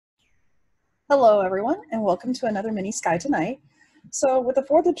Hello everyone, and welcome to another mini Sky Tonight. So with the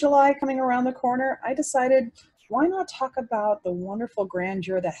 4th of July coming around the corner, I decided why not talk about the wonderful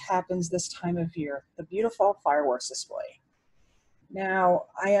grandeur that happens this time of year, the beautiful fireworks display. Now,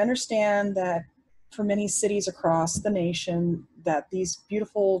 I understand that for many cities across the nation that these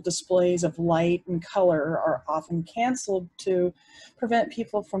beautiful displays of light and color are often canceled to prevent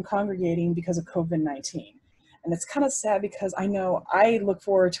people from congregating because of COVID-19. And it's kind of sad because I know I look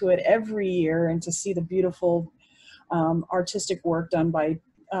forward to it every year and to see the beautiful artistic work done by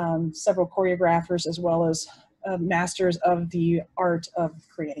several choreographers as well as masters of the art of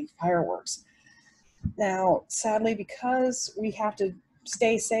creating fireworks. Now, sadly, because we have to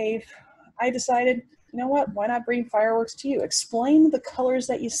stay safe, I decided, you know what, why not bring fireworks to you? Explain the colors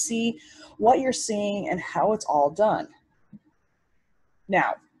that you see, what you're seeing, and how it's all done.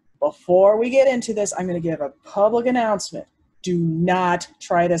 Now, before we get into this, I'm going to give a public announcement. Do not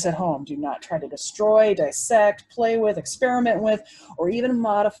try this at home. Do not try to destroy, dissect, play with, experiment with, or even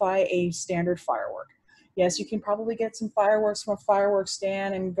modify a standard firework. Yes, you can probably get some fireworks from a fireworks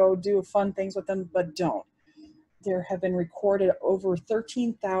stand and go do fun things with them, but don't. There have been recorded over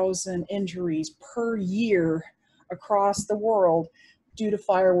 13,000 injuries per year across the world due to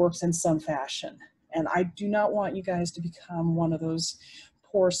fireworks in some fashion. And I do not want you guys to become one of those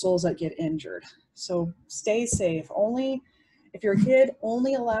poor souls that get injured. So stay safe. Only, if you're a kid,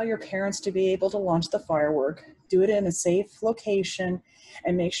 only allow your parents to be able to launch the firework. Do it in a safe location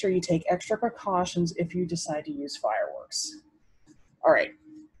and make sure you take extra precautions if you decide to use fireworks. All right,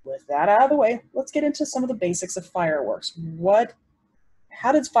 with that out of the way, let's get into some of the basics of fireworks.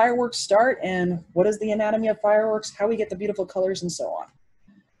 How does fireworks start, and what is the anatomy of fireworks, how we get the beautiful colors, and so on.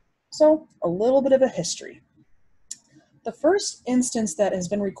 So a little bit of a history. The first instance that has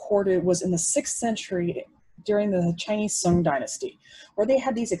been recorded was in the 6th century during the Chinese Song dynasty, where they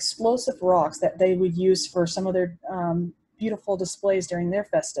had these explosive rocks that they would use for some of their beautiful displays during their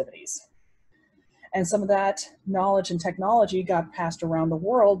festivities. And some of that knowledge and technology got passed around the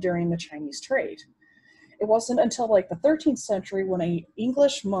world during the Chinese trade. It wasn't until like the 13th century when an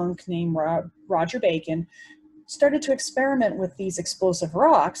English monk named Roger Bacon started to experiment with these explosive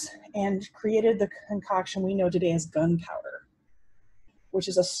rocks and created the concoction we know today as gunpowder, which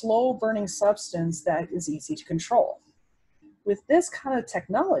is a slow burning substance that is easy to control. With this kind of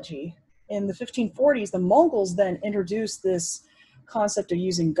technology, in the 1540s, the Mongols then introduced this concept of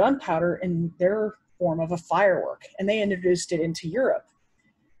using gunpowder in their form of a firework, and they introduced it into Europe.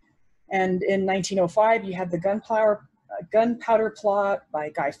 And in 1905, you had the gunpowder plot by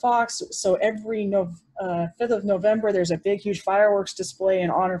Guy Fawkes. So every 5th of November, there's a big, huge fireworks display in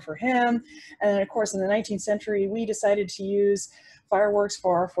honor for him. And then, of course, in the 19th century, we decided to use fireworks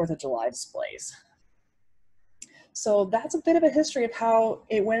for our 4th of July displays. So that's a bit of a history of how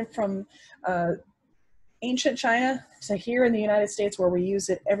it went from ancient China to here in the United States, where we use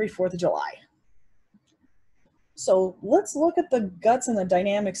it every 4th of July. So let's look at the guts and the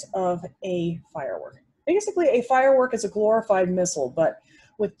dynamics of a firework. Basically, a firework is a glorified missile, but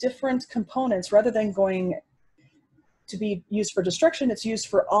with different components. Rather than going to be used for destruction, it's used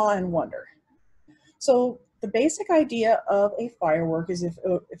for awe and wonder. So the basic idea of a firework is,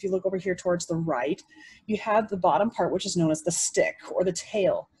 if you look over here towards the right, you have the bottom part, which is known as the stick or the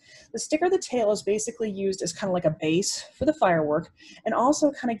tail. The stick or the tail is basically used as kind of like a base for the firework, and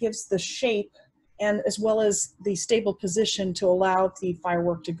also kind of gives the shape and as well as the stable position to allow the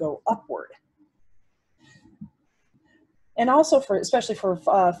firework to go upward. And also especially for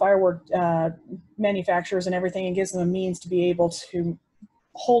firework manufacturers and everything, it gives them a means to be able to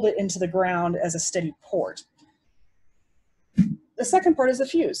hold it into the ground as a steady port. The second part is the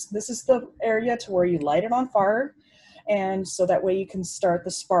fuse. This is the area to where you light it on fire, and so that way you can start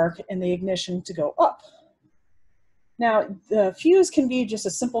the spark and the ignition to go up. Now, the fuse can be just a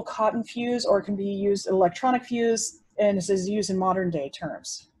simple cotton fuse, or it can be used electronic fuse, and this is used in modern day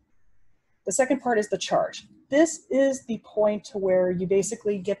terms. The second part is the charge. This is the point to where you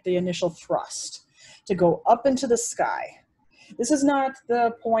basically get the initial thrust to go up into the sky. This is not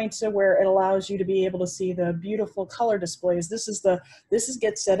the point to where it allows you to be able to see the beautiful color displays. This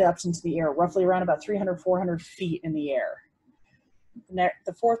gets set up into the air, roughly around about 300, 400 feet in the air.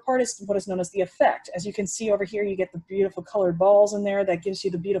 The fourth part is what is known as the effect. As you can see over here, you get the beautiful colored balls in there that gives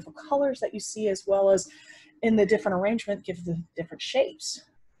you the beautiful colors that you see, as well as in the different arrangement, gives the different shapes.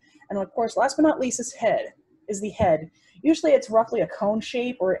 And of course, last but not least is the head. Usually it's roughly a cone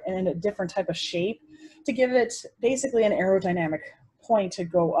shape or in a different type of shape to give it basically an aerodynamic point to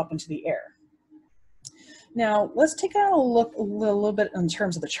go up into the air. Now, let's take a look a little bit in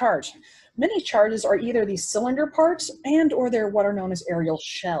terms of the charge. Many charges are either these cylinder parts and or they're what are known as aerial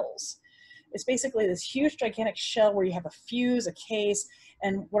shells. It's basically this huge gigantic shell where you have a fuse, a case,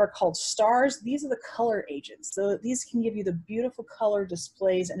 and what are called stars. These are the color agents. So these can give you the beautiful color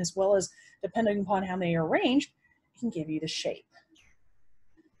displays, and as well as, depending upon how they are arranged, it can give you the shape.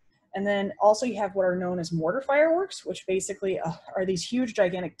 And then also you have what are known as mortar fireworks, which basically are these huge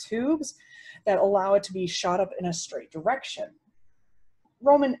gigantic tubes that allow it to be shot up in a straight direction.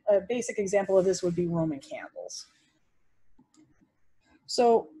 A basic example of this would be Roman candles.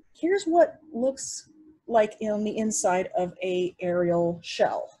 So here's what looks like on the inside of a aerial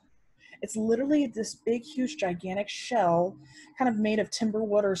shell. It's literally this big, huge, gigantic shell, kind of made of timber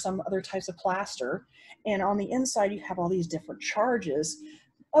wood or some other types of plaster. And on the inside, you have all these different charges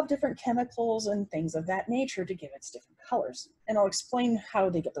of different chemicals and things of that nature to give its different colors. And I'll explain how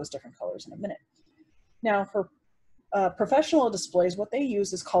they get those different colors in a minute. Now, for professional displays, what they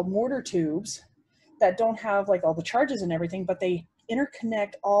use is called mortar tubes that don't have like all the charges and everything, but they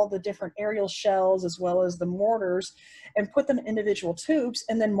interconnect all the different aerial shells as well as the mortars and put them in individual tubes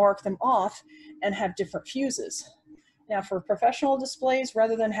and then mark them off and have different fuses. Now for professional displays,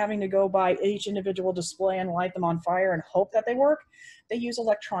 rather than having to go by each individual display and light them on fire and hope that they work, they use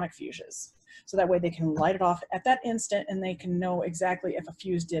electronic fuses. So that way they can light it off at that instant and they can know exactly if a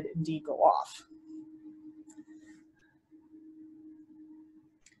fuse did indeed go off.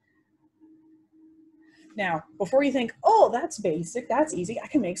 Now, before you think, oh, that's basic, that's easy, I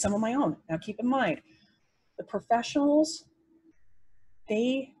can make some of my own. Now keep in mind, the professionals,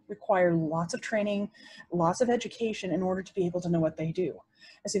 they require lots of training, lots of education in order to be able to know what they do.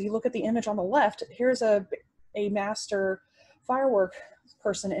 As if you look at the image on the left, here's a master firework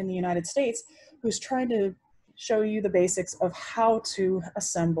person in the United States who's trying to show you the basics of how to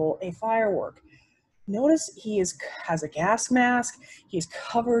assemble a firework. Notice he has a gas mask, he's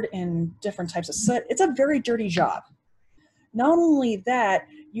covered in different types of soot. It's a very dirty job. Not only that,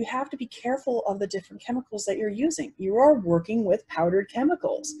 you have to be careful of the different chemicals that you're using. You are working with powdered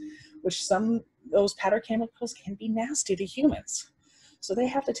chemicals, which those powdered chemicals can be nasty to humans. So they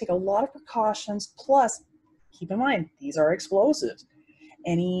have to take a lot of precautions, plus keep in mind, these are explosives.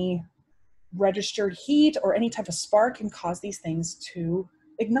 Any registered heat or any type of spark can cause these things to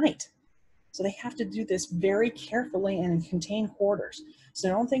ignite. So they have to do this very carefully and in contained quarters. So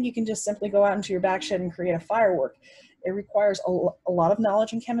don't think you can just simply go out into your back shed and create a firework. It requires a lot of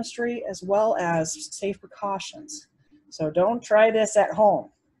knowledge in chemistry as well as safe precautions. So don't try this at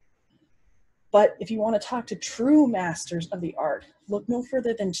home. But if you want to talk to true masters of the art, look no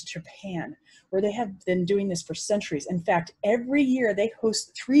further than to Japan, where they have been doing this for centuries. In fact, every year they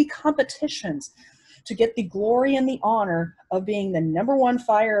host 3 competitions to get the glory and the honor of being the #1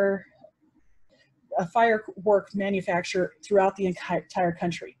 firework manufacturer throughout the entire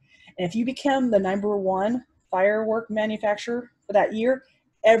country. And if you become the #1 firework manufacturer for that year,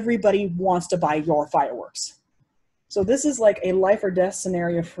 everybody wants to buy your fireworks. So this is like a life or death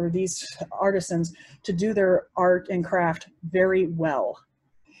scenario for these artisans to do their art and craft very well.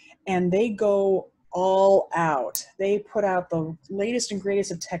 And they go all out. They put out the latest and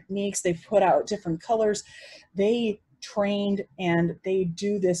greatest of techniques. They put out different colors. They trained and they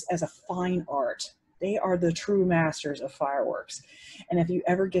do this as a fine art. They are the true masters of fireworks. And if you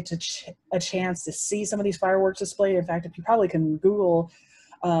ever get a chance to see some of these fireworks displayed, in fact, if you probably can Google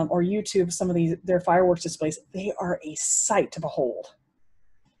or YouTube some of their fireworks displays, they are a sight to behold.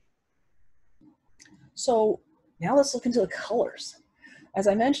 So now let's look into the colors. As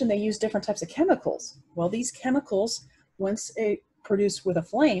I mentioned, they use different types of chemicals. Well, these chemicals, once produced with a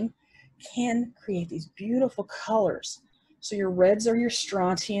flame, can create these beautiful colors. So your reds are your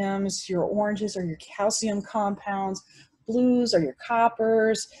strontiums, your oranges are your calcium compounds, blues are your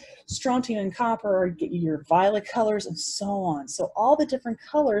coppers, strontium and copper are your violet colors, and so on. So all the different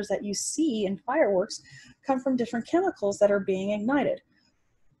colors that you see in fireworks come from different chemicals that are being ignited.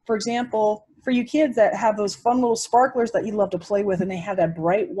 For example, for you kids that have those fun little sparklers that you love to play with and they have that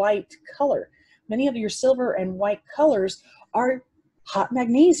bright white color, many of your silver and white colors are hot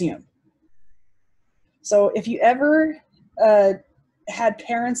magnesium. So if you ever had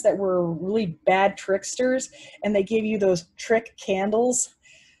parents that were really bad tricksters and they gave you those trick candles,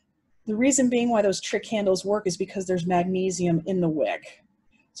 the reason being why those trick candles work is because there's magnesium in the wick.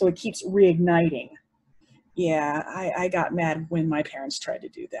 So it keeps reigniting. Yeah, I got mad when my parents tried to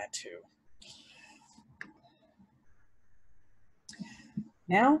do that too.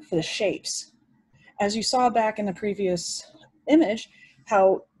 Now for the shapes. As you saw back in the previous image,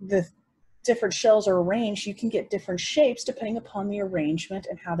 how the different shells are arranged, you can get different shapes depending upon the arrangement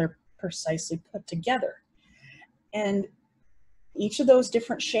and how they're precisely put together. And each of those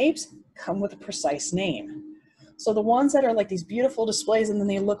different shapes come with a precise name. So the ones that are like these beautiful displays and then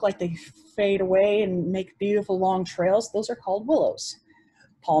they look like they fade away and make beautiful long trails, those are called willows.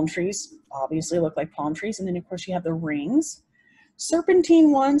 Palm trees obviously look like palm trees, and then of course you have the rings.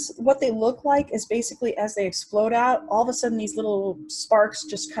 Serpentine ones, what they look like is basically as they explode out, all of a sudden these little sparks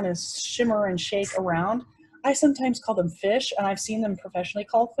just kind of shimmer and shake around. I sometimes call them fish, and I've seen them professionally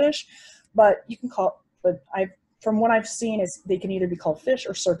called fish, but you can call, but from what I've seen is they can either be called fish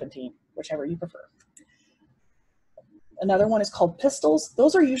or serpentine, whichever you prefer. Another one is called pistils.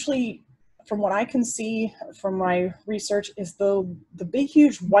 Those are usually, from what I can see from my research, is the big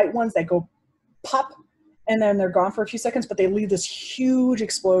huge white ones that go pop and then they're gone for a few seconds, but they leave this huge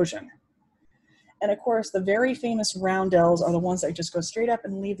explosion. And of course, the very famous roundels are the ones that just go straight up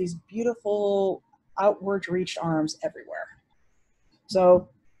and leave these beautiful outward reached arms everywhere. So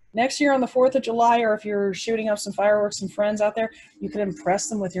next year on the 4th of July, or if you're shooting up some fireworks and friends out there, you can impress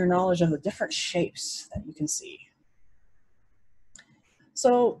them with your knowledge of the different shapes that you can see.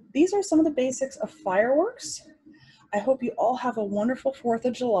 So these are some of the basics of fireworks. I hope you all have a wonderful 4th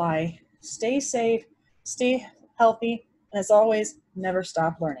of July. Stay safe, stay healthy, and as always, never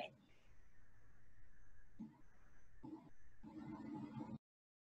stop learning.